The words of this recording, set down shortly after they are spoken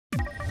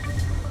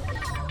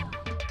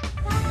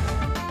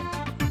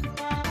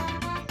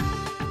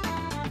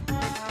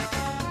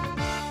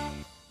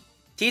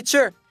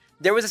Teacher,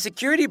 there was a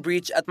security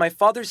breach at my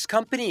father's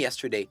company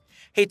yesterday.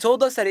 He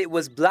told us that it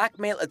was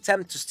blackmail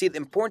attempt to steal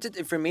important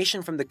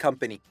information from the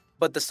company,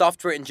 but the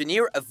software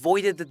engineer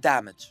avoided the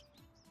damage.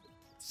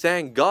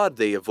 Thank God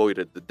they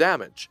avoided the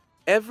damage.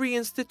 Every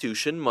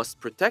institution must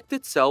protect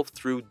itself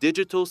through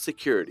digital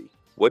security.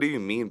 What do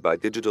you mean by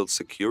digital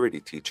security,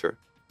 teacher?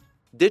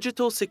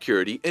 Digital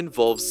security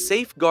involves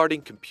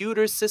safeguarding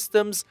computer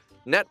systems,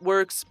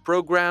 networks,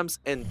 programs,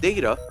 and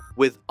data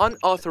with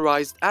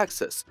unauthorized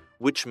access,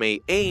 which may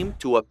aim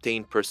to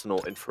obtain personal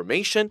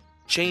information,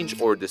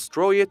 change or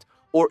destroy it,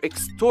 or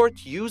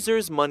extort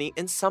users' money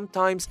and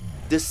sometimes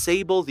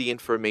disable the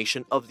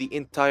information of the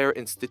entire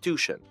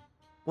institution.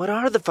 What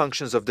are the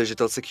functions of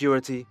digital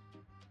security?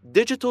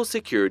 Digital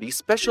security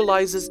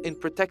specializes in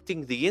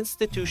protecting the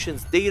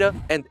institution's data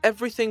and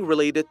everything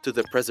related to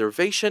the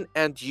preservation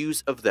and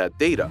use of that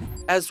data,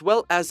 as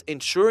well as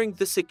ensuring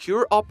the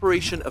secure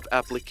operation of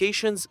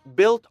applications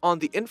built on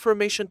the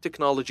information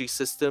technology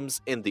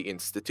systems in the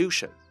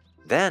institution.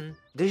 Then,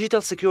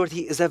 digital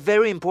security is a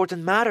very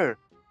important matter.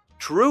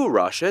 True,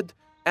 Rashid,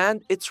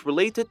 and it's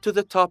related to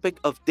the topic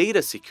of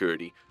data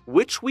security,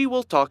 which we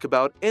will talk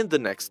about in the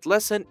next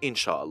lesson,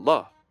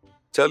 inshallah.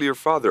 Tell your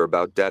father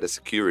about data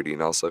security,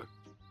 Nasser.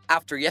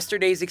 After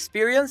yesterday's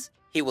experience,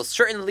 he will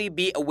certainly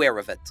be aware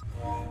of it.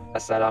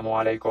 Assalamu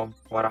alaikum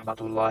wa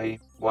rahmatullahi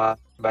wa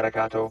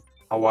barakatuh.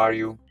 How are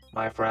you,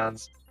 my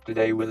friends?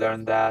 Today we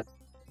learned that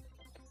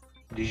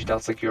digital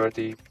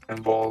security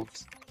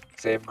involves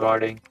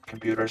safeguarding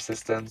computer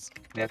systems,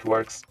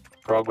 networks,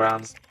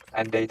 programs,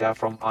 and data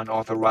from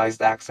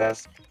unauthorized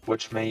access,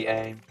 which may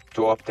aim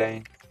to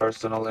obtain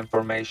personal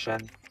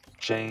information,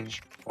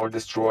 change or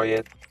destroy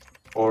it,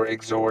 or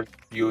extort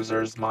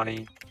users'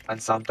 money,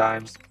 and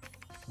sometimes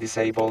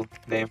disable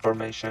the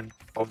information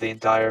of the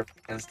entire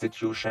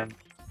institution.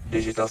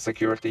 Digital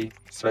security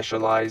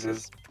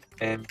specializes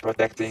in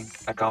protecting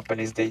a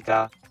company's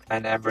data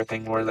and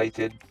everything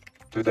related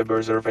to the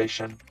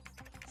preservation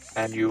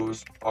and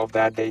use of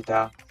that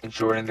data,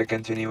 ensuring the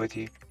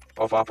continuity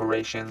of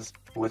operations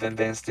within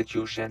the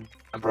institution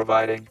and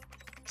providing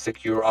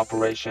secure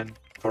operation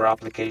for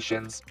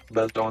applications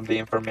built on the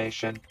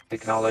information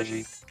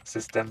technology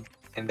system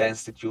in the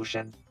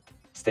institution.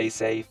 Stay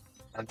safe.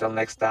 Until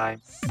next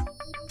time.